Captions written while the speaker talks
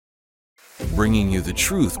bringing you the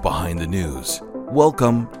truth behind the news.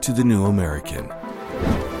 Welcome to The New American.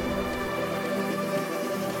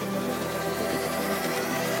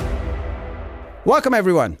 Welcome,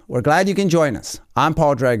 everyone. We're glad you can join us. I'm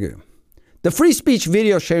Paul Dragu. The free speech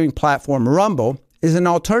video sharing platform Rumble is an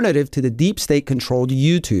alternative to the deep state-controlled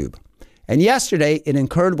YouTube. And yesterday, it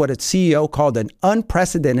incurred what its CEO called an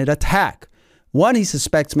unprecedented attack. One he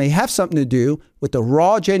suspects may have something to do with the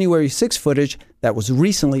raw January 6 footage that was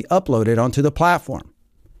recently uploaded onto the platform.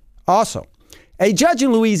 Also, a judge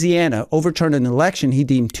in Louisiana overturned an election he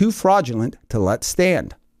deemed too fraudulent to let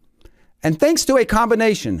stand. And thanks to a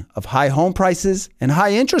combination of high home prices and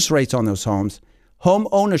high interest rates on those homes, home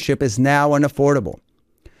ownership is now unaffordable.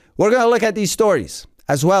 We're going to look at these stories,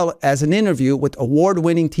 as well as an interview with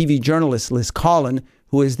award-winning TV journalist Liz Collin,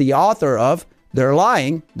 who is the author of They're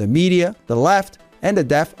Lying, The Media, the Left, and the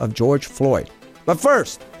Death of George Floyd. But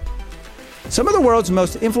first, some of the world's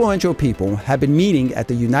most influential people have been meeting at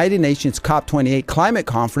the United Nations COP28 climate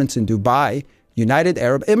conference in Dubai, United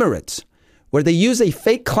Arab Emirates, where they use a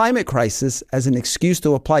fake climate crisis as an excuse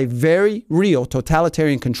to apply very real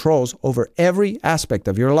totalitarian controls over every aspect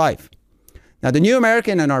of your life. Now, the New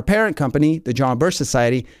American and our parent company, the John Birch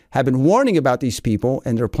Society, have been warning about these people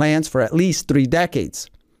and their plans for at least 3 decades.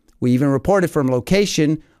 We even reported from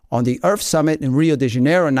location on the Earth Summit in Rio de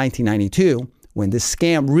Janeiro in 1992, when this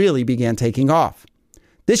scam really began taking off.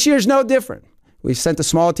 This year's no different. We've sent a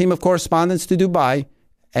small team of correspondents to Dubai,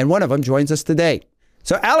 and one of them joins us today.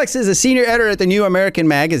 So Alex is a senior editor at the New American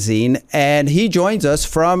magazine, and he joins us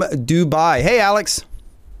from Dubai. Hey, Alex.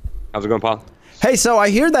 How's it going, Paul? Hey, so I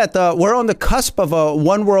hear that we're on the cusp of a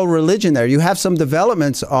one world religion there. You have some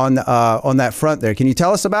developments on that front there. Can you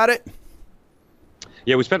tell us about it?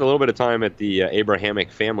 Yeah, we spent a little bit of time at the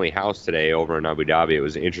Abrahamic family house today over in Abu Dhabi. It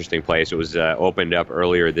was an interesting place. It was opened up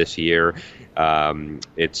earlier this year.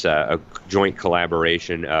 It's a joint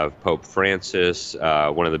collaboration of Pope Francis,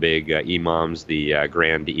 one of the big imams, the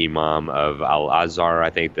Grand Imam of Al-Azhar, I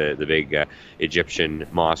think, the big Egyptian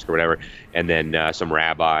mosque or whatever, and then some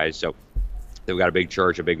rabbis. So they've got a big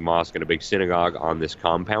church, a big mosque, and a big synagogue on this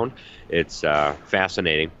compound. It's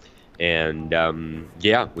fascinating. And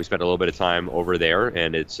we spent a little bit of time over there,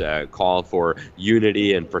 and it's a call for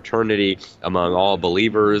unity and fraternity among all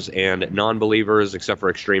believers and non-believers, except for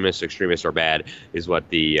extremists. Extremists are bad, is what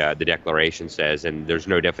the declaration says. And there's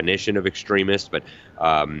no definition of extremist, but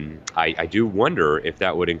I do wonder if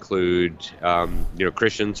that would include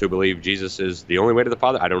Christians who believe Jesus is the only way to the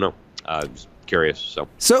Father. I don't know. Just curious.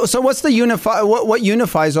 So what's the what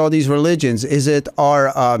unifies all these religions? Is it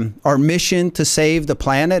our mission to save the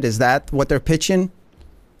planet? Is that what they're pitching?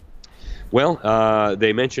 Well,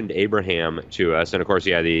 they mentioned Abraham to us, and of course,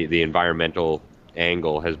 the environmental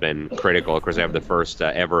angle has been critical. Of course, they have the first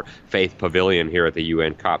ever faith pavilion here at the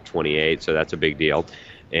UN COP28, so that's a big deal.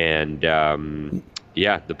 And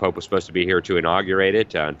the Pope was supposed to be here to inaugurate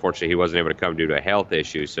it. Unfortunately, he wasn't able to come due to a health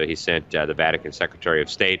issue, so he sent the Vatican Secretary of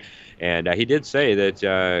State. And he did say that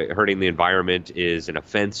hurting the environment is an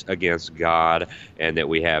offense against God, and that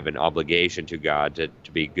we have an obligation to God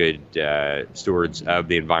to be good stewards of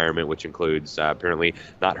the environment, which includes apparently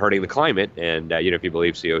not hurting the climate. And, if you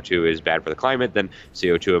believe CO2 is bad for the climate, then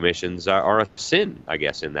CO2 emissions are a sin, I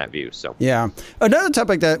guess, in that view. So yeah. Another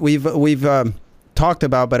topic that we've talked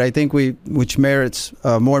about, but I think which merits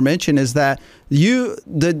more mention, is that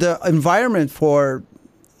the environment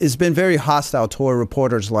has been very hostile toward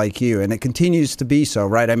reporters like you, and it continues to be so,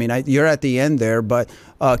 right? I mean, you're at the end there, but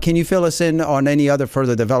can you fill us in on any other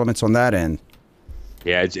further developments on that end?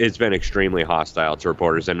 Yeah, it's been extremely hostile to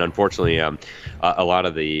reporters, and unfortunately, a lot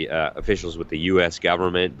of the officials with the U.S.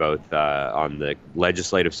 government, both on the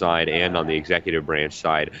legislative side and on the executive branch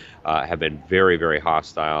side, have been very, very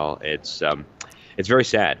hostile. It's very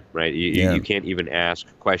sad, right? You can't even ask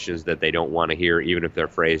questions that they don't want to hear, even if they're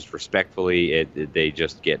phrased respectfully. They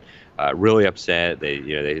just get really upset.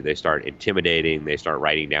 They start intimidating. They start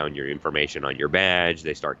writing down your information on your badge.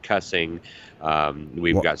 They start cussing.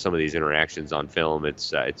 We've got some of these interactions on film.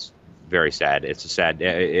 It's very sad.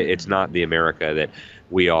 It's not the America that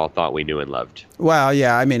we all thought we knew and loved. Well,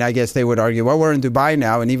 yeah. I mean, I guess they would argue, well, we're in Dubai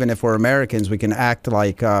now, and even if we're Americans, we can act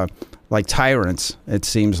like tyrants, it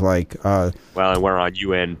seems like. Well, and we're on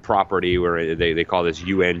UN property, where they call this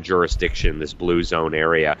UN jurisdiction, this blue zone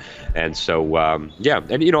area. And so,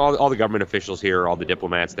 and all the government officials here, all the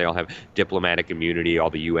diplomats, they all have diplomatic immunity. All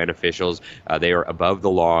the UN officials, they are above the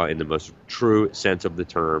law in the most true sense of the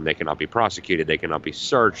term. They cannot be prosecuted. They cannot be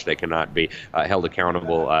searched. They cannot be held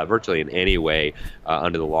accountable virtually in any way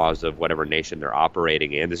under the laws of whatever nation they're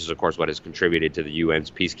operating in. This is, of course, what has contributed to the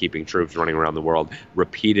UN's peacekeeping troops running around the world,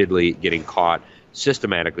 repeatedly getting caught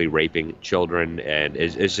systematically raping children, and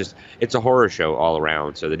it's a horror show all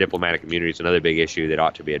around. So the diplomatic community is another big issue that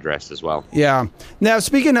ought to be addressed as well. Yeah. Now,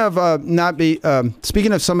 speaking of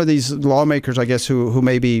speaking of some of these lawmakers, I guess who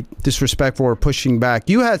may be disrespectful or pushing back,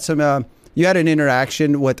 you had an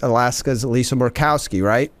interaction with Alaska's Lisa Murkowski,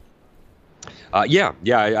 right? Yeah.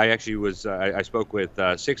 I actually was. I spoke with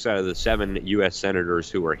 6 out of the 7 U.S. senators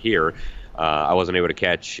who were here. I wasn't able to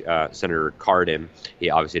catch Senator Cardin. He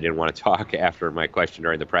obviously didn't want to talk after my question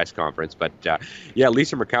during the press conference. But yeah,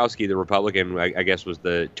 Lisa Murkowski, the Republican, I guess was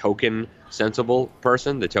the token sensible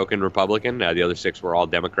person, the token Republican. The other 6 were all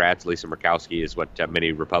Democrats. Lisa Murkowski is what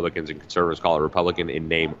many Republicans and conservatives call a Republican in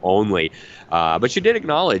name only. But she did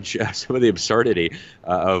acknowledge some of the absurdity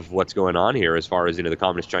of what's going on here as far as, the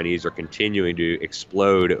Communist Chinese are continuing to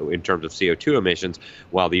explode in terms of CO2 emissions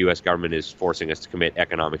while the U.S. government is forcing us to commit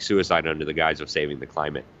economic suicide under the guise of saving the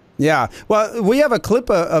climate. Yeah. Well, we have a clip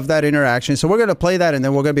of that interaction, so we're going to play that, and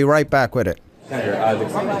then we're going to be right back with it. Senator, the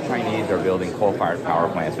Communist Chinese are building coal-fired power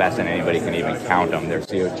plants faster than anybody can even count them. Their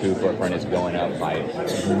CO2 footprint is going up by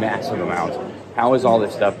massive amounts. How is all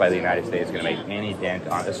this stuff by the United States going to make any dent,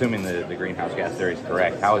 assuming the greenhouse gas theory is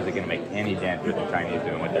correct, how is it going to make any dent with the Chinese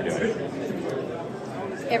doing what they're doing?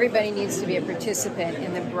 Everybody needs to be a participant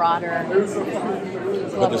in the broader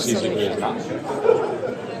global solution. Is not.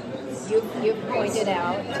 You've pointed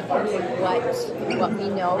out what we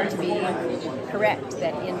know to be correct,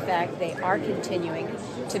 that in fact they are continuing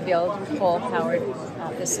to build coal-powered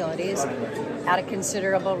facilities at a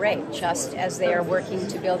considerable rate, just as they are working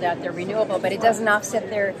to build out their renewable. But it doesn't offset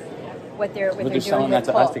what they're doing with selling that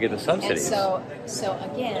to coal. us to get the subsidies. And so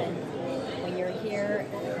again, when you're here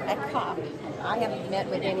at COP, I haven't met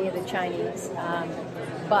with any of the Chinese,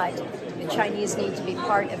 but the Chinese need to be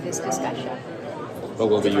part of this discussion. But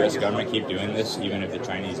will the U.S. government keep doing this even if the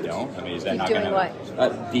Chinese don't? I mean, is that not going to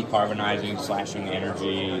decarbonizing, slashing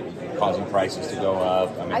energy, causing prices to go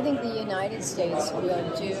up? I think the United States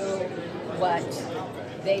will do what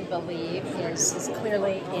they believe is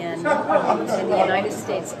clearly in the United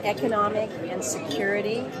States' economic and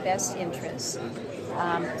security best interests.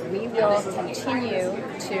 We will continue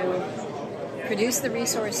to produce the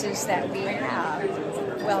resources that we have,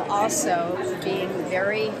 while also being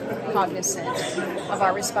very cognizant of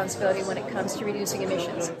our responsibility when it comes to reducing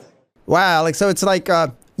emissions. Wow, Alex. So it's like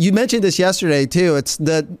you mentioned this yesterday too. It's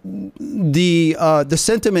the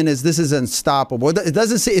sentiment is this is unstoppable. It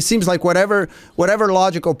doesn't. It seems like whatever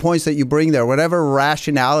logical points that you bring there, whatever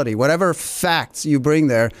rationality, whatever facts you bring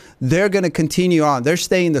there, they're going to continue on. They're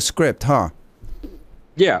staying the script, huh?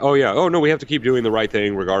 Yeah. Oh, yeah. Oh, no, we have to keep doing the right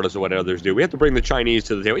thing regardless of what others do. We have to bring the Chinese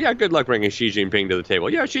to the table. Yeah, good luck bringing Xi Jinping to the table.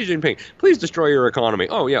 Yeah, Xi Jinping, please destroy your economy.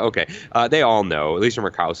 Oh, yeah, okay. They all know. Lisa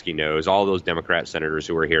Murkowski knows. All those Democrat senators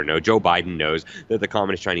who are here know. Joe Biden knows that the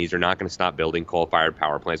Communist Chinese are not going to stop building coal-fired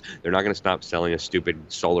power plants. They're not going to stop selling us stupid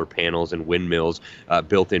solar panels and windmills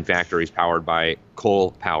built in factories powered by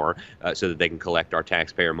coal power so that they can collect our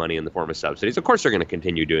taxpayer money in the form of subsidies. Of course, they're going to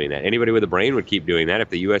continue doing that. Anybody with a brain would keep doing that. If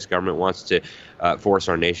the U.S. government wants to force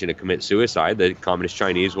our nation to commit suicide, the Communist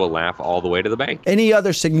Chinese will laugh all the way to the bank. Any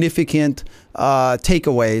other significant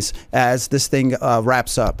takeaways as this thing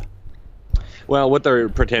wraps up? Well, what they're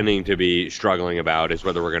pretending to be struggling about is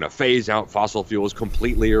whether we're going to phase out fossil fuels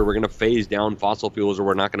completely or we're going to phase down fossil fuels or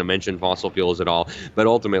we're not going to mention fossil fuels at all. But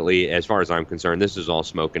ultimately, as far as I'm concerned, this is all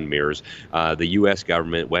smoke and mirrors. The U.S.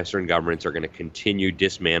 government, Western governments are going to continue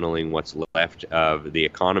dismantling what's left of the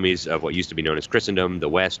economies of what used to be known as Christendom, the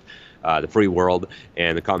West, the free world,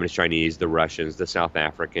 and the Communist Chinese, the Russians, the South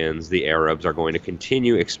Africans, the Arabs are going to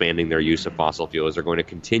continue expanding their use of fossil fuels. They're going to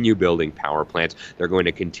continue building power plants. They're going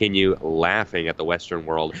to continue laughing at the Western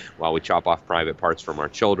world while we chop off private parts from our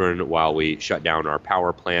children, while we shut down our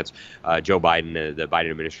power plants. Joe Biden, the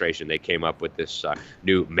Biden administration, they came up with this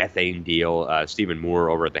new methane deal. Stephen Moore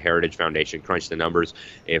over at the Heritage Foundation crunched the numbers.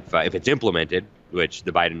 If it's implemented, which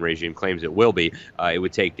the Biden regime claims it will be, it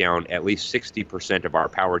would take down at least 60% of our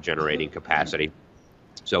power generating capacity.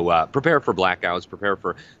 So prepare for blackouts, prepare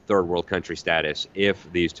for third world country status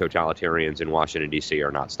if these totalitarians in Washington, D.C.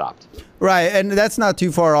 are not stopped. Right. And that's not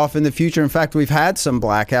too far off in the future. In fact, we've had some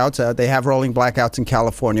blackouts. They have rolling blackouts in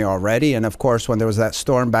California already. And of course, when there was that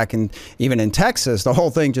storm back even in Texas, the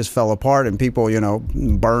whole thing just fell apart and people,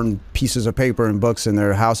 burned pieces of paper and books in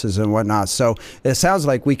their houses and whatnot. So it sounds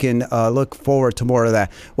like we can look forward to more of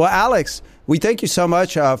that. Well, Alex, we thank you so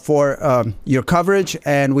much for your coverage,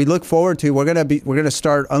 and we look forward to we're gonna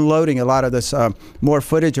start unloading a lot of this more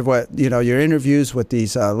footage of what your interviews with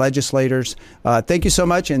these legislators. Thank you so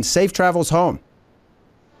much, and safe travels home.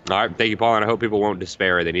 All right. Thank you, Paul. And I hope people won't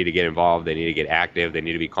despair. They need to get involved. They need to get active. They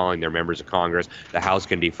need to be calling their members of Congress. The House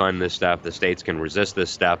can defund this stuff. The states can resist this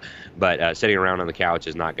stuff. But sitting around on the couch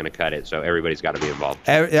is not going to cut it. So everybody's got to be involved.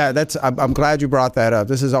 Yeah, I'm glad you brought that up.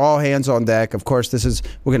 This is all hands on deck. Of course,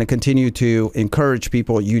 we're going to continue to encourage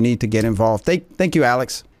people. You need to get involved. Thank you,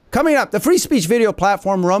 Alex. Coming up, the free speech video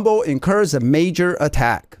platform Rumble incurs a major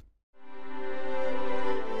attack.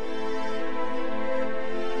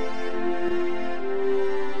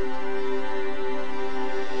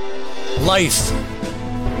 Life,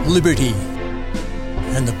 liberty,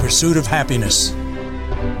 and the pursuit of happiness.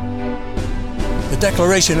 The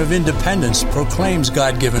Declaration of Independence proclaims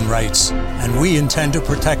God-given rights, and we intend to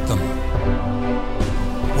protect them.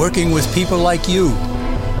 Working with people like you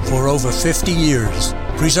for over 50 years,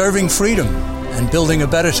 preserving freedom and building a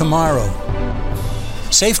better tomorrow.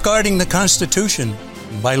 Safeguarding the Constitution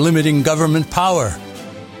by limiting government power.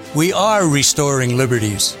 We are restoring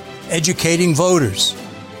liberties, educating voters,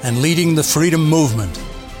 and leading the freedom movement.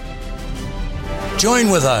 Join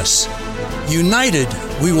with us. United,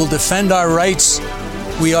 we will defend our rights.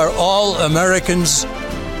 We are all Americans.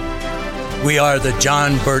 We are the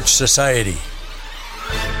John Birch Society.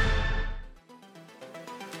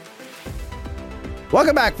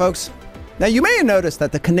 Welcome back, folks. Now, you may have noticed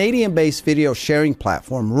that the Canadian-based video sharing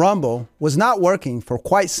platform Rumble was not working for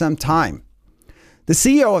quite some time. The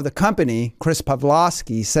CEO of the company, Chris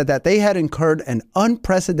Pavlovski, said that they had incurred an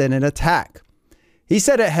unprecedented attack. He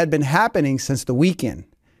said it had been happening since the weekend.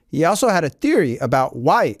 He also had a theory about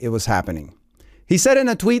why it was happening. He said in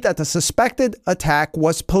a tweet that the suspected attack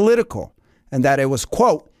was political and that it was,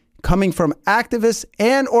 quote, coming from activists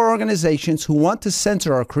and or organizations who want to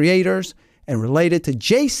censor our creators and related to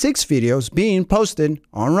J6 videos being posted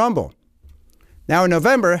on Rumble. Now, in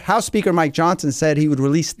November, House Speaker Mike Johnson said he would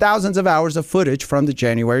release thousands of hours of footage from the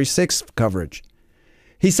January 6th coverage.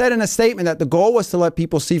 He said in a statement that the goal was to let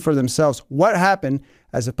people see for themselves what happened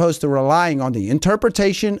as opposed to relying on the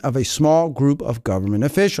interpretation of a small group of government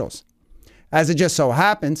officials. As it just so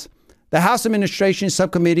happens, the House Administration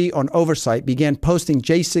Subcommittee on Oversight began posting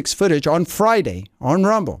J6 footage on Friday on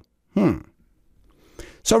Rumble.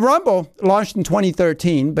 So Rumble launched in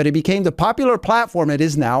 2013, but it became the popular platform it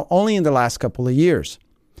is now only in the last couple of years.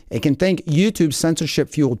 It can thank YouTube's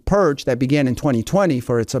censorship-fueled purge that began in 2020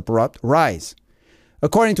 for its abrupt rise.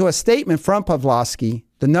 According to a statement from Pavlovski,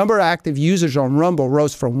 the number of active users on Rumble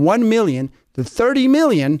rose from 1 million to 30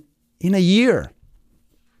 million in a year.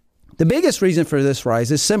 The biggest reason for this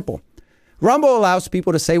rise is simple. Rumble allows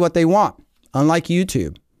people to say what they want, unlike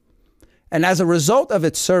YouTube. And as a result of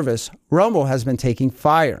its service, Rumble has been taking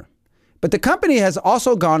fire. But the company has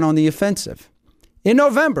also gone on the offensive. In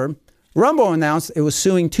November, Rumble announced it was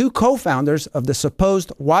suing two co-founders of the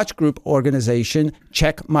supposed watch group organization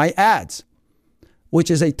Check My Ads, which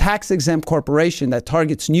is a tax-exempt corporation that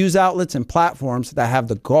targets news outlets and platforms that have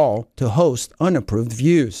the gall to host unapproved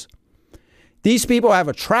views. These people have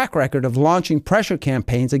a track record of launching pressure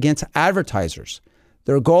campaigns against advertisers.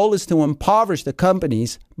 Their goal is to impoverish the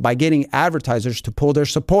companies by getting advertisers to pull their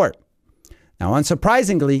support. Now,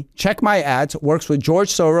 unsurprisingly, Check My Ads works with George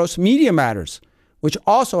Soros' Media Matters, which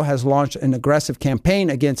also has launched an aggressive campaign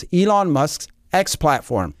against Elon Musk's X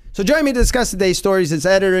platform. So join me to discuss today's stories is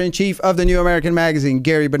Editor-in-Chief of the New American Magazine,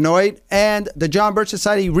 Gary Benoit, and the John Birch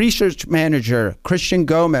Society Research Manager, Christian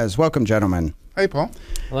Gomez. Welcome, gentlemen. Hey, Paul.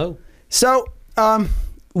 Hello. So,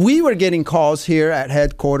 we were getting calls here at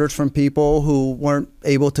headquarters from people who weren't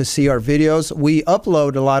able to see our videos. We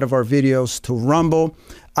upload a lot of our videos to Rumble.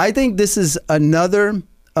 I think this is another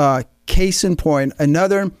case in point,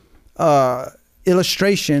 another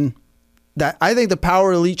illustration that I think the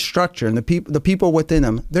power elite structure and the people within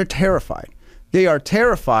them, they're terrified. They are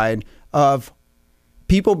terrified of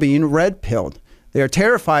people being red-pilled. They are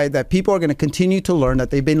terrified that people are going to continue to learn that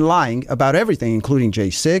they've been lying about everything, including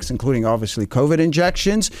J6, including obviously COVID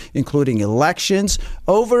injections, including elections,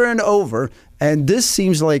 over and over. And this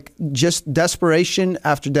seems like just desperation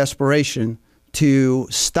after desperation to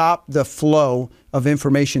stop the flow of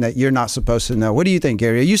information that you're not supposed to know. What do you think,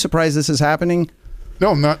 Gary? Are you surprised this is happening?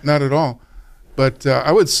 No, not at all. But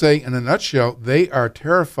I would say in a nutshell, they are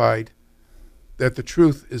terrified that the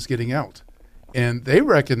truth is getting out. And they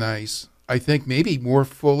recognize, I think maybe more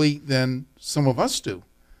fully than some of us do,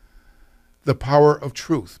 the power of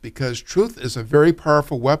truth, because truth is a very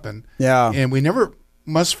powerful weapon. Yeah. And we never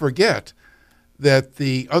must forget that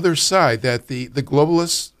the other side, that the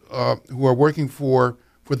globalists who are working for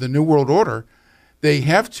the New World Order, they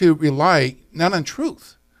have to rely not on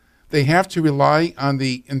truth. they have to rely on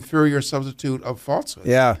the inferior substitute of falsehood.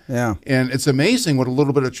 Yeah, yeah. And it's amazing what a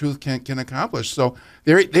little bit of truth can accomplish. So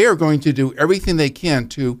they are going to do everything they can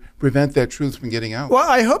to prevent that truth from getting out. Well,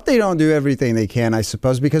 I hope they don't do everything they can, I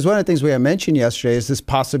suppose, because one of the things we had mentioned yesterday is this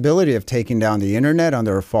possibility of taking down the internet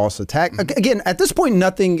under a false attack. Again, at this point,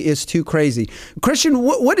 nothing is too crazy. Christian,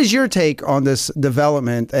 what is your take on this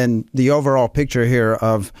development and the overall picture here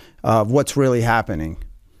of what's really happening?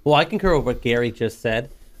 Well, I concur with what Gary just said.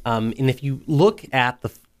 And if you look at the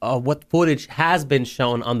what footage has been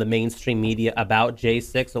shown on the mainstream media about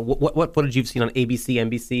J6, so what footage you've seen on ABC,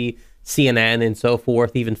 NBC, CNN, and so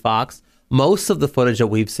forth, even Fox, most of the footage that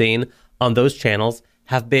we've seen on those channels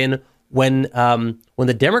have been when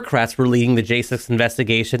the Democrats were leading the J6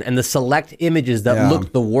 investigation, and the select images that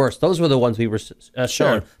looked the worst. Those were the ones we were shown.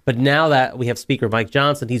 Sure. But now that we have Speaker Mike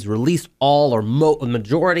Johnson, he's released all or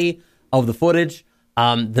majority of the footage.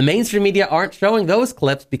 The mainstream media aren't showing those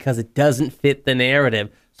clips because it doesn't fit the narrative.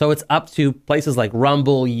 So it's up to places like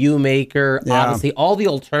Rumble, Lawmaker, Odyssey, all the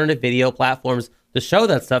alternative video platforms to show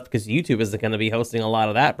that stuff, because YouTube isn't going to be hosting a lot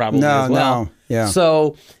of that probably as well. Yeah.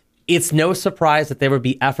 So it's no surprise that there would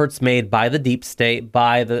be efforts made by the deep state,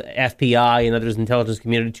 by the FBI and others intelligence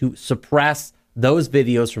community to suppress those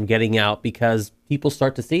videos from getting out, because people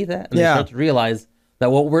start to see that and they start to realize that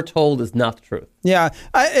what we're told is not the truth. Yeah,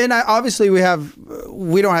 obviously we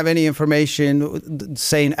don't have any information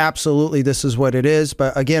saying absolutely this is what it is.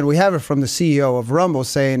 But again, we have it from the CEO of Rumble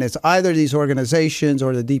saying it's either these organizations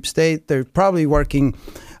or the deep state. They're probably working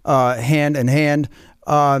hand in hand.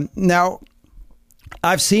 Now,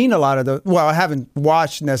 I've seen a lot of I haven't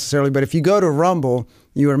watched necessarily, but if you go to Rumble,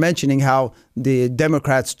 you were mentioning how the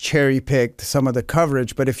Democrats cherry-picked some of the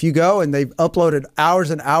coverage. But if you go and they've uploaded hours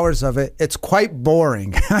and hours of it, it's quite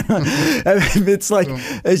boring. It's like,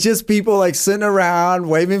 it's just people like sitting around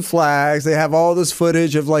waving flags. They have all this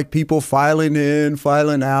footage of like people filing in,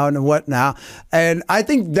 filing out and whatnot. And I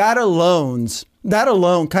think that alone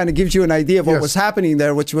kind of gives you an idea of what was happening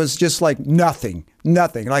there, which was just like nothing.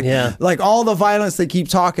 Like all the violence they keep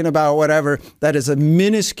talking about, whatever, that is a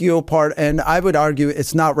minuscule part. And I would argue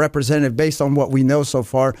it's not representative based on what we know so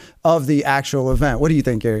far of the actual event. What do you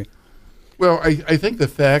think, Gary? Well, I think the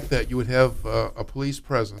fact that you would have a police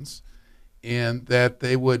presence and that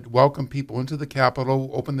they would welcome people into the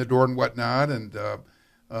Capitol, open the door and whatnot, and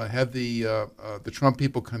have the Trump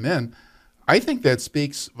people come in, I think that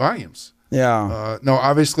speaks volumes. Yeah. No,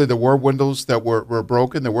 obviously there were windows that were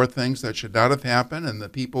broken. There were things that should not have happened, and the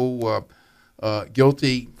people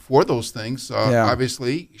guilty for those things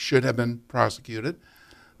obviously should have been prosecuted.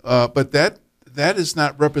 But that is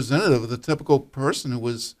not representative of the typical person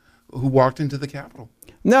who walked into the Capitol.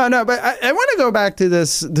 No, but I want to go back to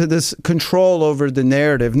this control over the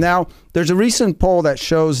narrative. Now, there's a recent poll that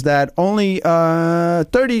shows that only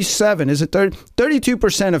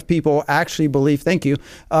 32% of people actually believe,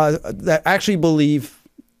 that actually believe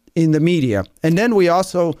in the media. And then we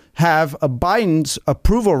also have a Biden's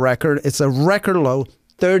approval record. It's a record low,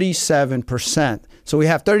 37%. So we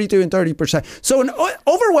have 32 and 30%. So an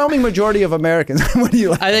overwhelming majority of Americans. What do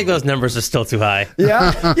you like? I think those numbers are still too high.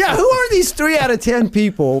 Yeah. Who are these 3 out of 10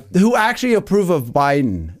 people who actually approve of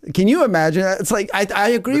Biden? Can you imagine? It's like, I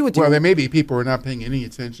agree with you. Well, there may be people who are not paying any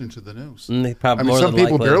attention to the news. They probably some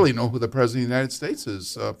people barely know who the president of the United States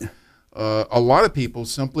is. A lot of people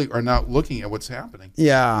simply are not looking at what's happening.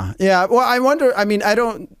 Yeah. Well, I wonder. I mean,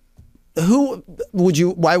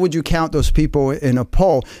 why would you count those people in a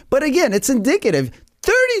poll? But again, it's indicative.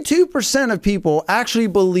 32% of people actually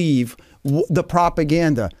believe the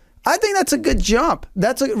propaganda. I think that's a good jump.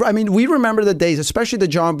 We remember the days, especially the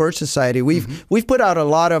John Birch Society. We've put out a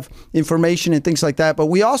lot of information and things like that, but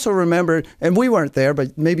we also remember, and we weren't there,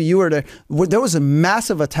 but maybe you were there. There was a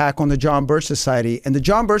massive attack on the John Birch Society, and the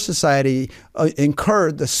John Birch Society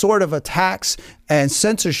incurred the sort of attacks and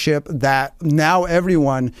censorship that now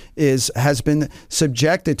everyone has been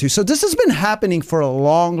subjected to. So this has been happening for a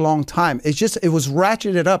long, long time. It was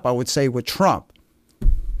ratcheted up, I would say, with Trump.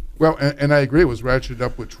 Well, and I agree, it was ratcheted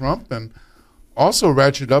up with Trump and also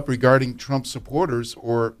ratcheted up regarding Trump supporters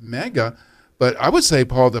or MAGA. But I would say,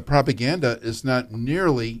 Paul, the propaganda is not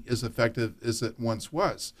nearly as effective as it once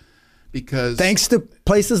was. Because thanks to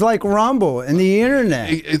places like Rumble and the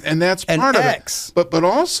internet. And that's part of it. But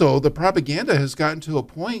also the propaganda has gotten to a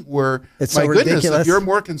point where, it's my so goodness, ridiculous. If you're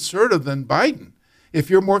more conservative than Biden,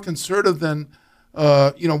 if you're more conservative than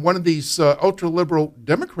one of these ultra-liberal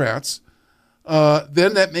Democrats,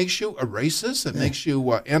 then that makes you a racist. It makes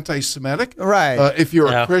you anti-Semitic. Right. If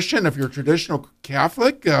you're a Christian, if you're a traditional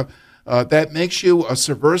Catholic, that makes you a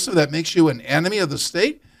subversive. That makes you an enemy of the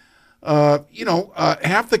state.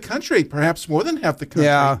 Half the country, perhaps more than half the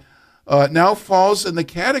country, now falls in the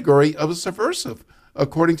category of a subversive,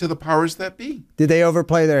 according to the powers that be. Did they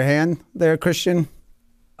overplay their hand there, Christian?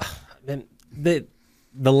 The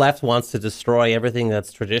left wants to destroy everything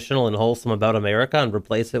that's traditional and wholesome about America and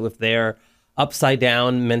replace it with their upside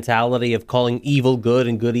down mentality of calling evil good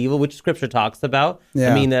and good evil, which Scripture talks about.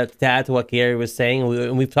 Yeah. I mean, to add to what Gary was saying,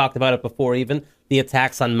 and we've talked about it before, even the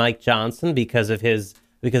attacks on Mike Johnson because of his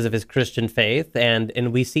Christian faith,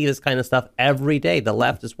 and we see this kind of stuff every day. The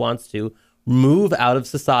left just wants to move out of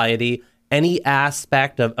society any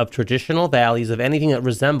aspect of traditional values, of anything that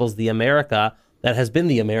resembles the America that has been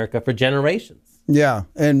the America for generations. Yeah,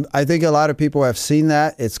 and I think a lot of people have seen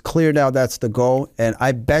that. It's clear now that's the goal, and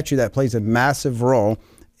I bet you that plays a massive role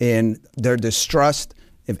in their distrust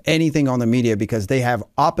of anything on the media because they have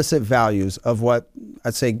opposite values of what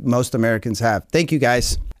I'd say most Americans have. Thank you,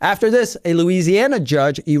 guys. After this, a Louisiana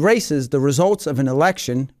judge erases the results of an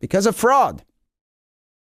election because of fraud.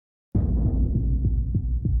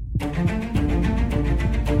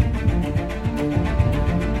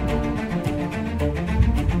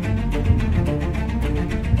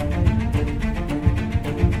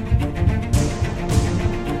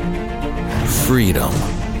 Freedom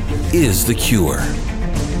is the cure.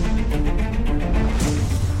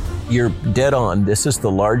 You're dead on. This is the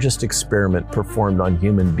largest experiment performed on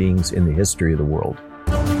human beings in the history of the world.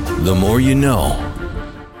 The more you know.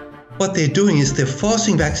 What they're doing is they're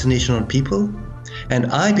forcing vaccination on people, and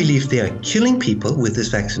I believe they are killing people with this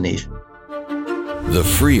vaccination. The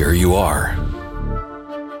freer you are.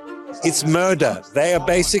 It's murder. They are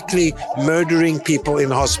basically murdering people in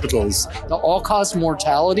hospitals. The all-cause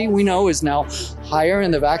mortality we know is now higher in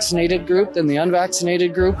the vaccinated group than the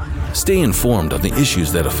unvaccinated group. Stay informed on the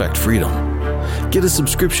issues that affect freedom. Get a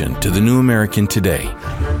subscription to The New American today.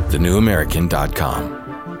 thenewamerican.com.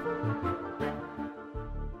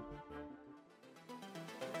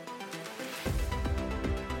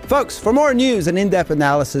 Folks, for more news and in-depth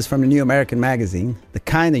analysis from the New American Magazine, the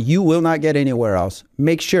kind that you will not get anywhere else,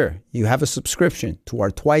 make sure you have a subscription to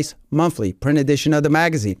our twice-monthly print edition of the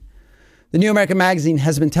magazine. The New American Magazine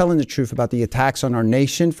has been telling the truth about the attacks on our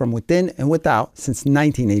nation from within and without since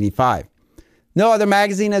 1985. No other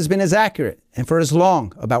magazine has been as accurate and for as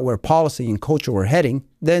long about where policy and culture were heading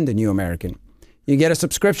than the New American. You get a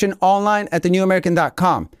subscription online at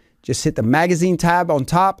thenewamerican.com. Just hit the magazine tab on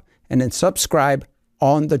top and then subscribe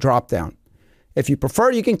on the drop-down. If you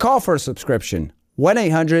prefer, you can call for a subscription.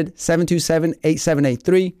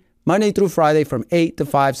 1-800-727-8783, Monday through Friday from 8 to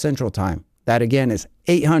 5 Central Time. That again is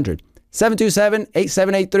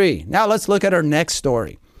 800-727-8783. Now let's look at our next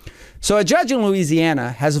story. So a judge in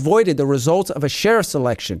Louisiana has voided the results of a sheriff's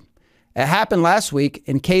election. It happened last week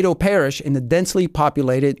in Cato Parish in the densely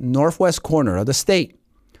populated northwest corner of the state.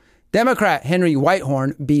 Democrat Henry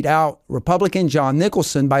Whitehorn beat out Republican John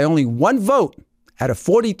Nicholson by only one vote out of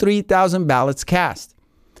 43,000 ballots cast.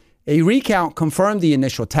 A recount confirmed the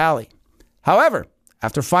initial tally. However,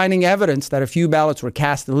 after finding evidence that a few ballots were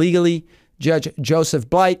cast illegally, Judge Joseph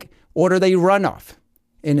Blake ordered a runoff.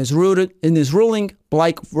 In his ruling,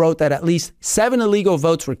 Blake wrote that at least 7 illegal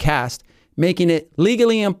votes were cast, making it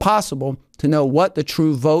legally impossible to know what the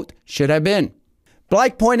true vote should have been.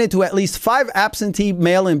 Blake pointed to at least 5 absentee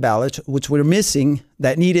mail-in ballots which were missing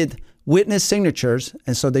that needed witness signatures,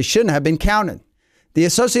 and so they shouldn't have been counted. The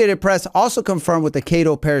Associated Press also confirmed with the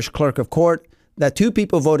Cato Parish Clerk of Court that 2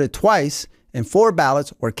 people voted twice and 4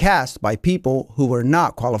 ballots were cast by people who were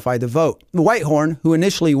not qualified to vote. Whitehorn, who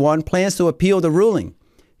initially won, plans to appeal the ruling.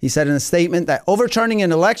 He said in a statement that overturning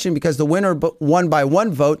an election because the winner won by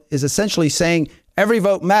 1 vote is essentially saying every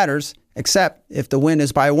vote matters except if the win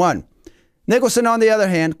is by 1. Nicholson, on the other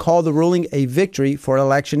hand, called the ruling a victory for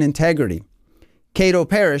election integrity. Cato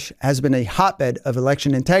Parish has been a hotbed of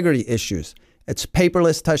election integrity issues. Its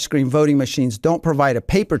paperless touchscreen voting machines don't provide a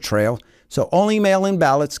paper trail, so only mail-in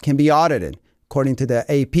ballots can be audited. According to the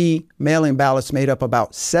AP, mail-in ballots made up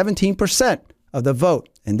about 17% of the vote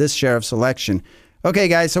in this sheriff's election. Okay,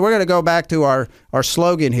 guys, so we're going to go back to our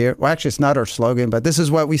slogan here. Well, actually, it's not our slogan, but this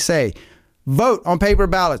is what we say. Vote on paper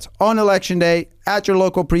ballots on Election Day at your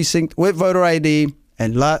local precinct with voter ID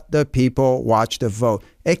and let the people watch the vote.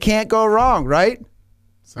 It can't go wrong, right?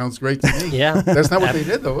 Sounds great to me. Yeah. That's not what they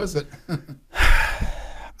did, though, is it?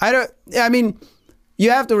 I mean, you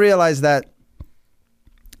have to realize that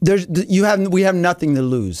we have nothing to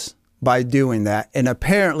lose by doing that, and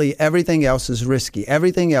apparently everything else is risky.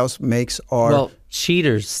 Everything else makes our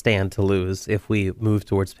cheaters stand to lose if we move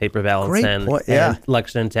towards paper ballots and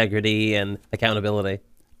election integrity and accountability.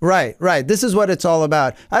 Right. This is what it's all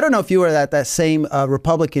about. I don't know if you were at that same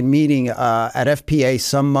Republican meeting at FPA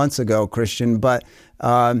some months ago, Christian, but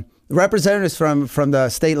representatives from the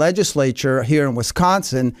state legislature here in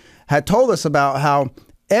Wisconsin had told us about how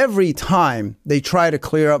every time they try to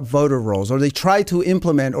clear up voter rolls or they try to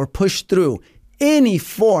implement or push through any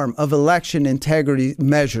form of election integrity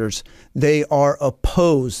measures, they are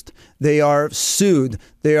opposed, they are sued,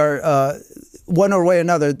 they are one way or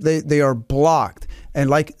another, they are blocked. And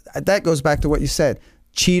like that goes back to what you said,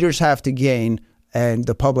 cheaters have to gain and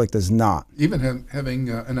the public does not. Even having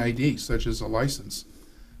an ID, such as a license,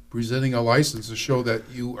 presenting a license to show that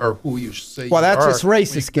you are who you say you are. Well, that's just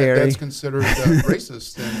racist, Gary. That's considered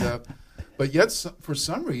racist. And but yet, for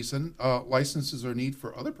some reason, licenses are needed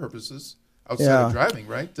for other purposes outside of driving,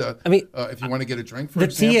 right? I mean, if you want to get a drink, for the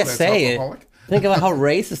example, TSA, that's alcoholic. Think about how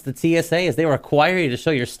racist the TSA is. They require you to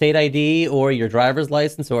show your state ID or your driver's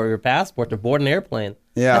license or your passport to board an airplane.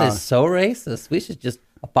 Yeah. That is so racist. We should just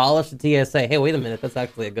abolish the TSA. Hey, wait a minute. That's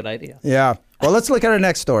actually a good idea. Yeah. Well, let's look at our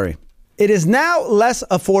next story. It is now less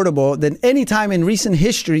affordable than any time in recent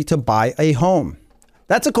history to buy a home.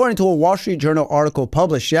 That's according to a Wall Street Journal article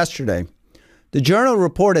published yesterday. The Journal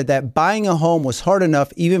reported that buying a home was hard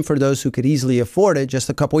enough even for those who could easily afford it just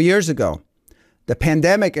a couple years ago. The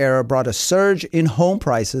pandemic era brought a surge in home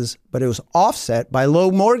prices, but it was offset by low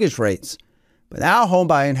mortgage rates. But now home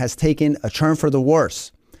buying has taken a turn for the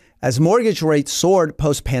worse. As mortgage rates soared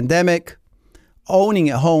post-pandemic, owning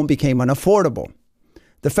a home became unaffordable.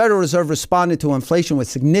 The Federal Reserve responded to inflation with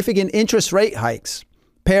significant interest rate hikes.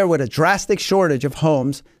 Paired with a drastic shortage of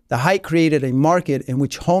homes, the hike created a market in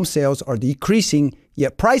which home sales are decreasing,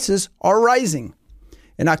 yet prices are rising.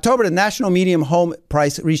 In October, the national median home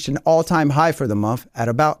price reached an all-time high for the month at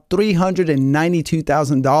about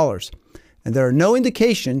 $392,000. And there are no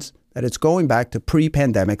indications that it's going back to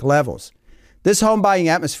pre-pandemic levels. This home buying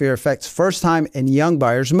atmosphere affects first-time and young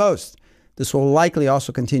buyers most. This will likely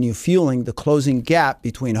also continue fueling the closing gap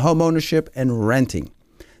between homeownership and renting.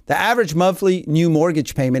 The average monthly new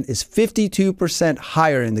mortgage payment is 52%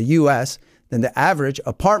 higher in the U.S. than the average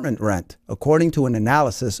apartment rent, according to an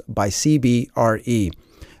analysis by CBRE.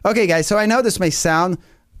 Okay, guys, so I know this may sound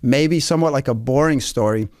maybe somewhat like a boring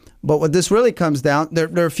story, but what this really comes down, there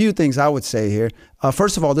are a few things I would say here.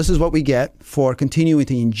 First of all, this is what we get for continuing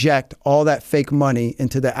to inject all that fake money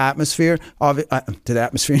into the atmosphere,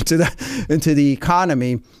 into the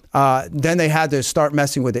economy. Then they had to start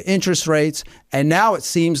messing with the interest rates. And now it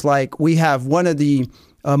seems like we have one of the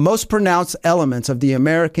most pronounced elements of the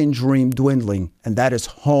American dream dwindling, and that is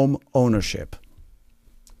home ownership.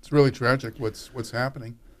 It's really tragic what's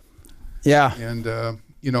happening. Yeah. And, I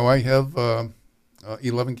have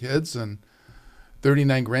 11 kids and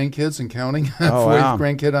 39 grandkids and counting. 40th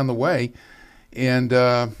grandkid on the way. And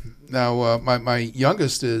now my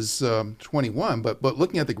youngest is 21, but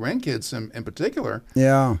looking at the grandkids in particular,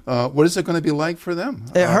 what is it going to be like for them?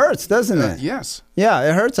 It hurts, doesn't it? Yes. Yeah,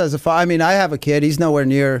 it hurts as a father. I mean, I have a kid. He's nowhere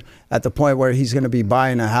near at the point where he's going to be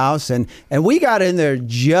buying a house. And we got in there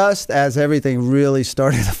just as everything really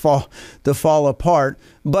started to fall apart.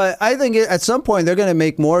 But I think at some point they're going to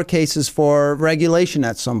make more cases for regulation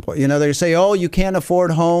at some point. They say, oh, you can't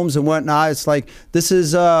afford homes and whatnot. It's like, this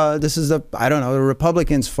is I don't know, the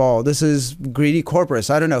Republicans' fault. This is greedy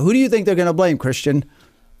corporates. I don't know. Who do you think they're going to blame, Christian?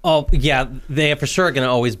 Oh, yeah, they are for sure going to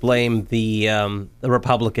always blame the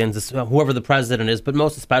Republicans, whoever the president is, but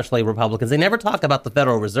most especially Republicans. They never talk about the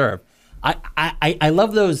Federal Reserve. I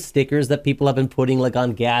love those stickers that people have been putting like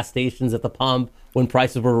on gas stations at the pump when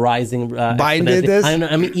prices were rising. Biden did this?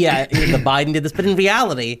 I mean, yeah, the Biden did this, but in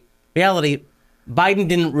reality, Biden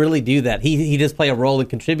didn't really do that. He does play a role in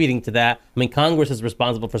contributing to that. I mean, Congress is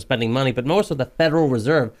responsible for spending money, but more so the Federal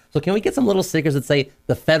Reserve. So can we get some little stickers that say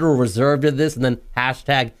the Federal Reserve did this and then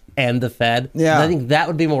hashtag end the Fed? Yeah. And I think that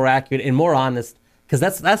would be more accurate and more honest, because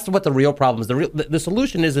that's what the real problem is. The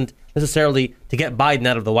solution isn't necessarily to get Biden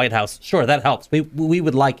out of the White House. Sure, that helps. We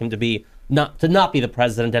would like him to not be the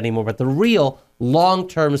president anymore, but the real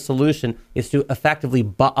long-term solution is to effectively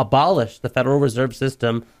abolish the Federal Reserve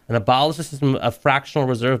System and abolish the system of fractional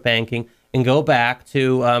reserve banking and go back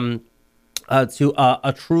to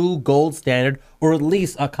a true gold standard, or at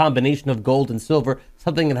least a combination of gold and silver,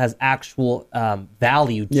 something that has actual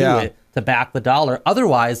value to it to back the dollar.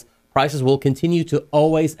 Otherwise, prices will continue to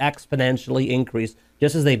always exponentially increase,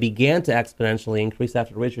 just as they began to exponentially increase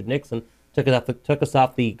after Richard Nixon took us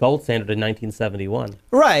off the gold standard in 1971.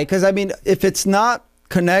 Right, because I mean, if it's not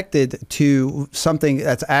connected to something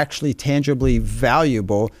that's actually tangibly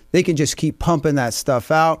valuable, they can just keep pumping that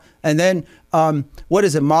stuff out. And then, what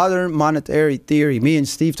is it? Modern monetary theory. Me and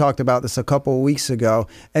Steve talked about this a couple of weeks ago.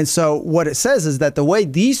 And so what it says is that the way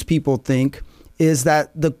these people think is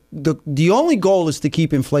that the only goal is to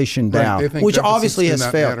keep inflation down, which obviously has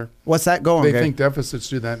failed. Matter. What's that going? They think deficits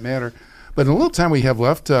do not matter. But in the little time we have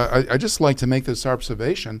left, I just like to make this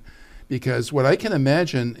observation, because what I can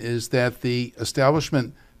imagine is that the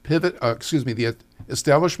establishment the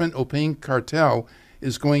establishment opinion cartel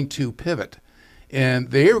is going to pivot, and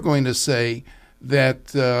they are going to say that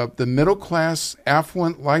the middle class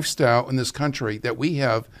affluent lifestyle in this country that we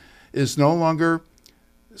have is no longer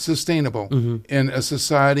sustainable in a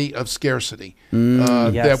society of scarcity.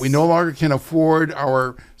 That we no longer can afford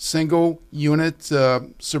our single unit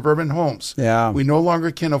suburban homes. We no longer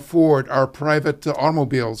can afford our private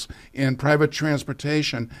automobiles and private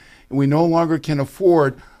transportation. We no longer can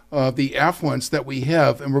afford the affluence that we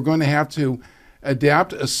have, and we're going to have to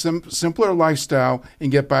adapt a simpler lifestyle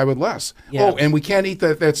and get by with less. Oh, and we can't eat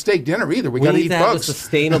that steak dinner either. We got to eat bugs. A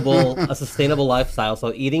sustainable lifestyle.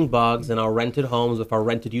 So eating bugs in our rented homes with our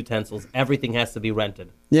rented utensils, everything has to be rented.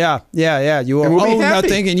 Yeah. You will own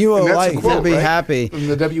nothing, and you will be happy. From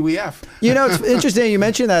the WEF. You know, it's interesting you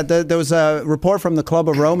mentioned that. There was a report from the Club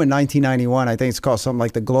of Rome in 1991. I think it's called something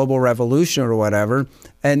like the Global Revolution or whatever,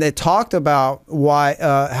 and it talked about why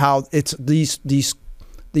how it's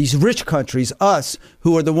these rich countries, us,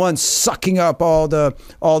 who are the ones sucking up all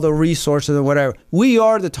the resources and whatever. We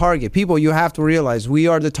are the target. People, you have to realize we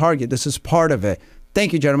are the target. This is part of it.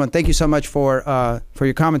 Thank you, gentlemen. Thank you so much for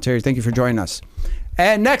your commentary. Thank you for joining us.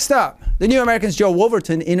 And next up, the New American's Joe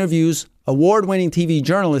Wolverton interviews award-winning TV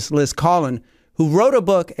journalist Liz Collin, who wrote a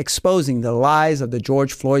book exposing the lies of the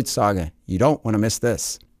George Floyd saga. You don't want to miss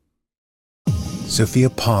this. Sophia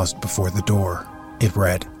paused before the door. It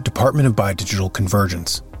read, Department of Biodigital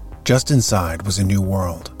Convergence. Just inside was a new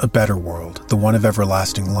world, a better world, the one of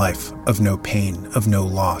everlasting life, of no pain, of no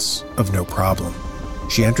loss, of no problem.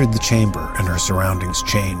 She entered the chamber and her surroundings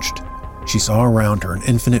changed. She saw around her an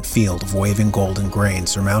infinite field of waving golden grain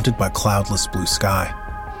surmounted by cloudless blue sky.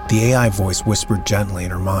 The AI voice whispered gently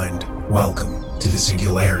in her mind, Welcome to the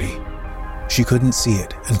singularity. She couldn't see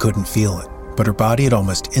it and couldn't feel it, but her body had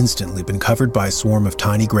almost instantly been covered by a swarm of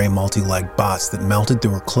tiny gray multi-legged bots that melted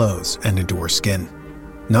through her clothes and into her skin.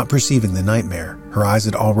 Not perceiving the nightmare, her eyes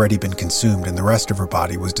had already been consumed and the rest of her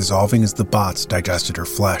body was dissolving as the bots digested her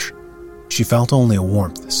flesh. She felt only a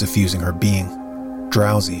warmth suffusing her being.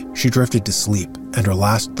 Drowsy, she drifted to sleep, and her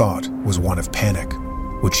last thought was one of panic.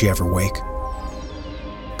 Would she ever wake?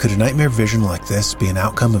 Could a nightmare vision like this be an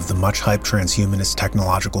outcome of the much-hyped transhumanist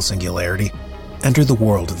technological singularity? Enter the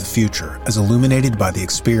world of the future as illuminated by the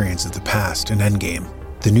experience of the past in Endgame,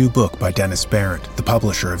 the new book by Dennis Barrett, the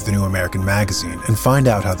publisher of the New American Magazine, and find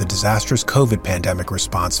out how the disastrous COVID pandemic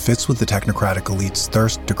response fits with the technocratic elite's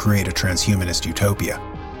thirst to create a transhumanist utopia.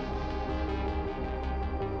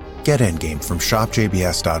 Get Endgame from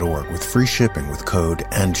shopjbs.org with free shipping with code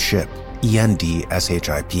ENDSHIP,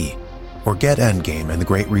 ENDSHIP. Or get Endgame and the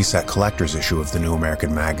Great Reset Collector's issue of the New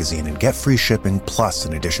American Magazine and get free shipping plus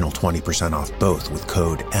an additional 20% off both with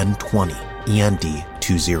code N20,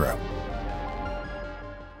 END20.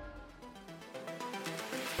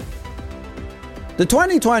 The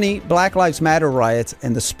 2020 Black Lives Matter riots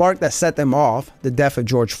and the spark that set them off, the death of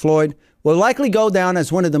George Floyd, will likely go down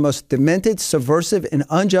as one of the most demented, subversive, and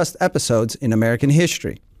unjust episodes in American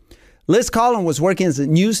history. Liz Collin was working as a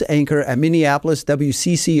news anchor at Minneapolis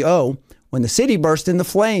WCCO when the city burst into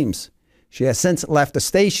flames. She has since left the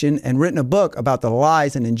station and written a book about the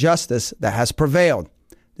lies and injustice that has prevailed.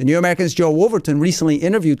 The New American's Joe Wolverton recently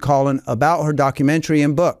interviewed Collin about her documentary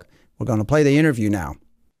and book. We're going to play the interview now.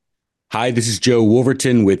 Hi, this is Joe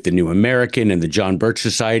Wolverton with the New American and the John Birch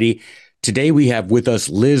Society. Today we have with us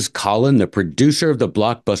Liz Collin, the producer of the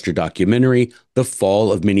blockbuster documentary, The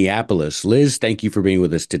Fall of Minneapolis. Liz, thank you for being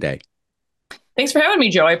with us today. Thanks for having me,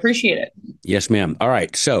 Joe. I appreciate it. Yes, ma'am. All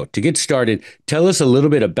right. So to get started, tell us a little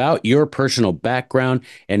bit about your personal background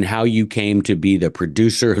and how you came to be the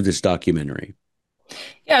producer of this documentary.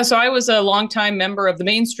 Yeah, so I was a longtime member of the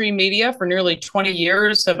mainstream media for nearly 20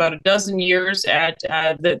 years, about a dozen years at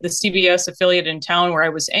the CBS affiliate in town where I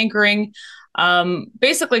was anchoring.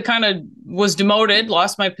 Basically kind of was demoted,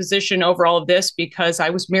 lost my position over all of this because I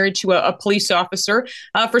was married to a police officer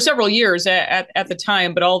for several years at the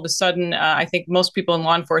time. But all of a sudden, I think most people in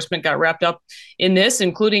law enforcement got wrapped up in this,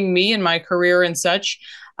 including me and my career and such.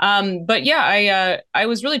 But yeah, I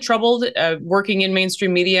was really troubled working in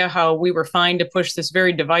mainstream media, how we were fine to push this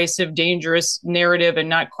very divisive, dangerous narrative and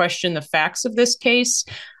not question the facts of this case.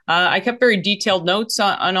 I kept very detailed notes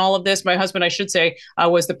on all of this. My husband, I should say,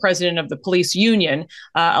 was the president of the police union,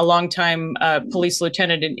 a longtime police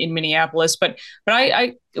lieutenant in Minneapolis. But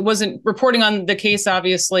I wasn't reporting on the case.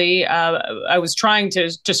 Obviously, I was trying to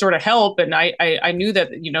sort of help, and I knew that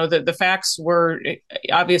the facts were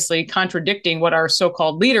obviously contradicting what our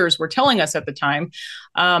so-called leaders were telling us at the time.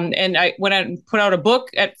 And I went out and put out a book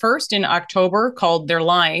at first in October called "They're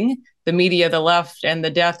Lying: The Media, the Left, and the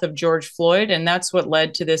Death of George Floyd." And that's what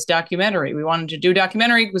led to this documentary. We wanted to do a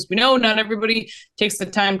documentary because we know not everybody takes the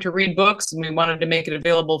time to read books, and we wanted to make it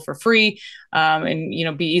available for free,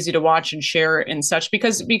 and be easy to watch and share and such.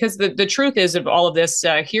 Because the truth is of all of this,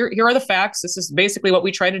 here are the facts. This is basically what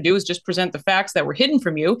we try to do, is just present the facts that were hidden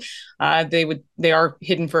from you. They are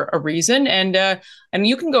hidden for a reason, and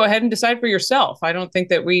you can go ahead and decide for yourself. I don't think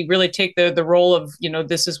that we really take the role of,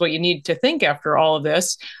 this is what you need to think after all of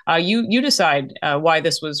this. You decide why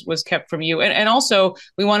this was kept from you. And also,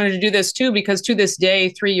 we wanted to do this too, because to this day,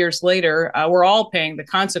 3 years later, we're all paying the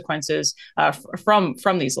consequences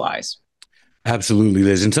from these lies. Absolutely,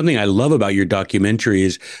 Liz. And something I love about your documentary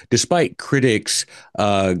is, despite critics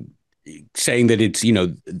saying that it's,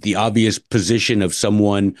 the obvious position of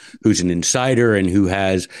someone who's an insider and who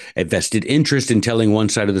has a vested interest in telling one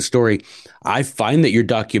side of the story, I find that your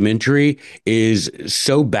documentary is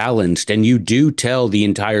so balanced, and you do tell the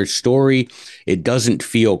entire story. It doesn't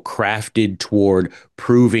feel crafted toward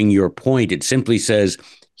proving your point. It simply says,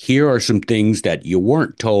 here are some things that you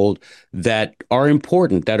weren't told that are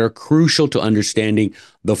important, that are crucial to understanding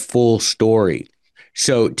the full story.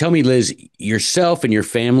 So tell me, Liz, yourself and your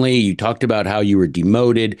family, you talked about how you were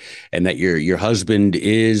demoted and that your husband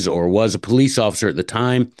is or was a police officer at the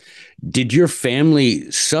time. Did your family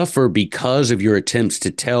suffer because of your attempts to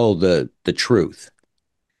tell the truth?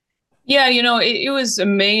 Yeah, it was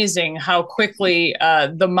amazing how quickly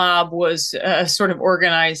the mob was sort of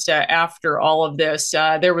organized after all of this.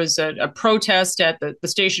 There was a protest at the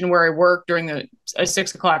station where I worked during a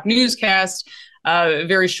 6 o'clock newscast.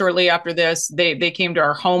 Very shortly after this, they came to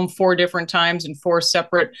our home 4 different times in 4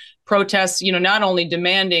 separate protests, not only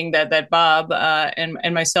demanding that Bob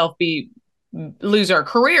and myself lose our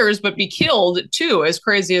careers, but be killed too, as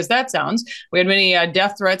crazy as that sounds. We had many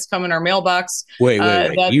death threats come in our mailbox. Wait.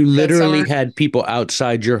 You literally had people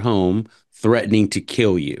outside your home threatening to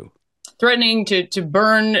kill you. Threatening to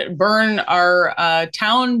burn our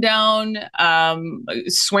town down,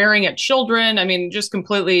 swearing at children. I mean, just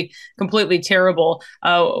completely terrible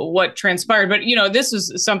what transpired. But this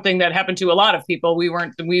is something that happened to a lot of people.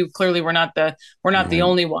 We clearly were not the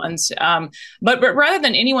only ones. But rather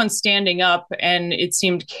than anyone standing up and it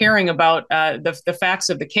seemed caring about the facts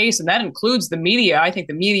of the case, and that includes the media. I think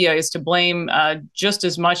the media is to blame just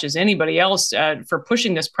as much as anybody else for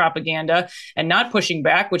pushing this propaganda and not pushing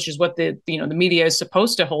back, which is what the media is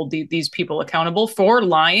supposed to hold these people accountable for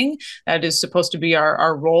lying. That is supposed to be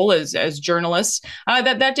our role as journalists.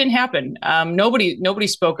 That didn't happen. Nobody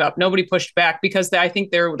spoke up. Nobody pushed back, because I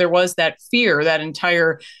think there was that fear that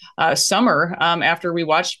entire summer after we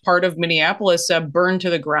watched part of Minneapolis burn to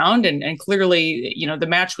the ground, and clearly the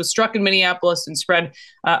match was struck in Minneapolis and spread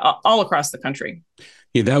all across the country.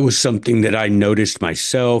 Yeah, that was something that I noticed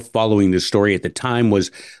myself following the story at the time.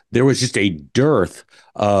 Was there was just a dearth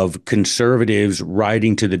of conservatives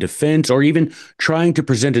riding to the defense or even trying to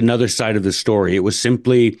present another side of the story. It was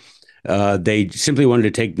simply they simply wanted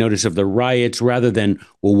to take notice of the riots rather than,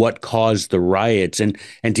 well, what caused the riots. And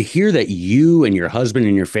to hear that you and your husband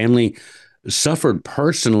and your family suffered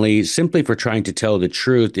personally simply for trying to tell the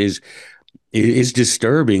truth is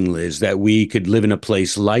disturbing, Liz, that we could live in a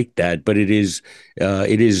place like that. But it is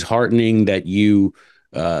heartening that you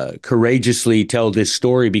courageously tell this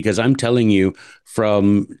story, because I'm telling you,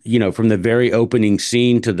 from the very opening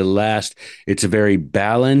scene to the last, it's a very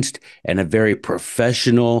balanced and a very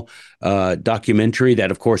professional documentary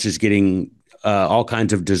that, of course, is getting all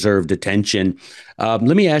kinds of deserved attention. Let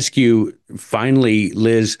me ask you finally,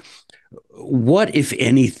 Liz, what, if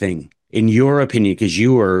anything, in your opinion, because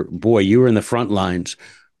you were in the front lines,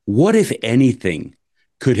 what, if anything,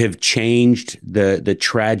 could have changed the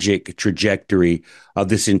tragic trajectory of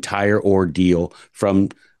this entire ordeal, from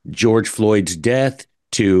George Floyd's death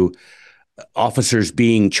to officers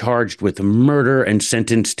being charged with murder and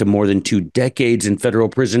sentenced to more than 2 decades in federal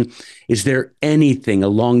prison? Is there anything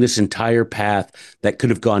along this entire path that could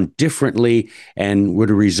have gone differently and would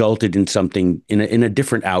have resulted in something, in a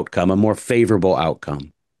different outcome, a more favorable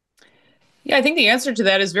outcome? Yeah, I think the answer to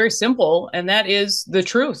that is very simple, and that is the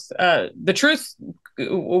truth. The truth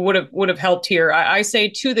would have helped here. I say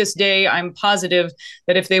to this day, I'm positive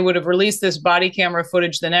that if they would have released this body camera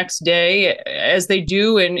footage the next day, as they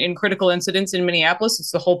do in critical incidents in Minneapolis,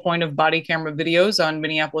 it's the whole point of body camera videos on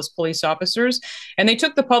Minneapolis police officers, and they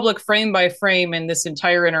took the public frame by frame in this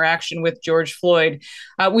entire interaction with George Floyd,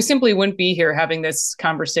 we simply wouldn't be here having this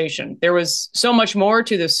conversation. There was so much more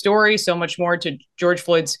to the story, so much more to George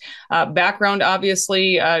Floyd's background,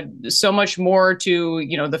 obviously, so much more to,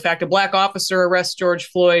 the fact a black officer arrests George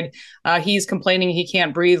Floyd. He's complaining he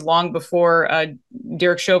can't breathe long before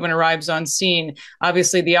Derek Chauvin arrives on scene.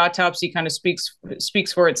 Obviously, the autopsy kind of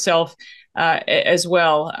speaks for itself as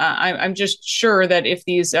well. I'm just sure that if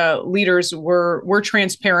these leaders were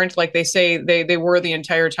transparent, like they say they were the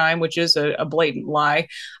entire time, which is a blatant lie,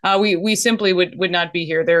 we simply would not be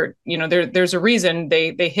here. There's a reason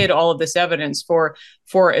they hid all of this evidence for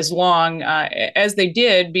as long as they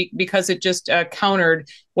did, because it just countered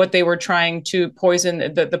what they were trying to poison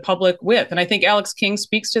the public with. And I think Alex King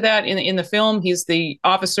speaks to that in the film. He's the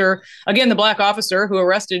officer, again, the black officer who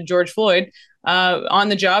arrested George Floyd, on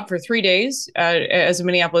the job for 3 days as a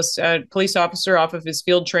Minneapolis police officer off of his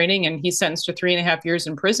field training, and he's sentenced to 3.5 years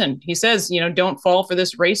in prison. He says, don't fall for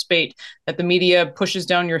this race bait that the media pushes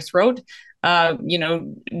down your throat.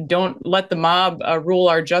 Don't let the mob rule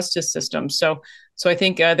our justice system. So I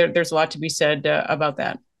think there's a lot to be said about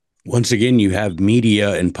that. Once again, you have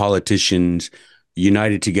media and politicians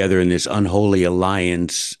united together in this unholy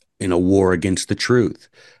alliance in a war against the truth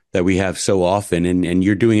that we have so often. And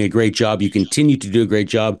you're doing a great job. You continue to do a great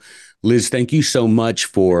job. Liz, thank you so much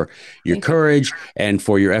for your courage and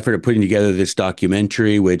for your effort of putting together this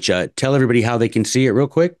documentary, which tell everybody how they can see it real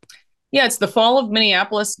quick. Yeah, it's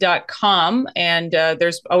thefallofminneapolis.com, and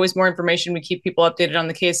there's always more information. We keep people updated on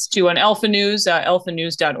the case too on Alpha News.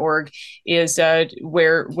 alphanews.org is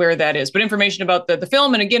where that is. But information about the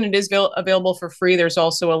film, and again, it is available for free. There's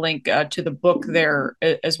also a link to the book there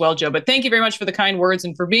as well, Joe. But thank you very much for the kind words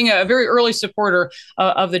and for being a very early supporter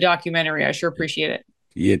of the documentary. I sure appreciate it.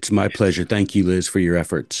 It's my pleasure. Thank you, Liz, for your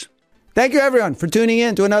efforts. Thank you, everyone, for tuning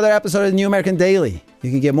in to another episode of the New American Daily.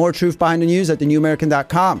 You can get more truth behind the news at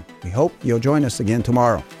thenewamerican.com. We hope you'll join us again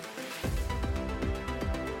tomorrow.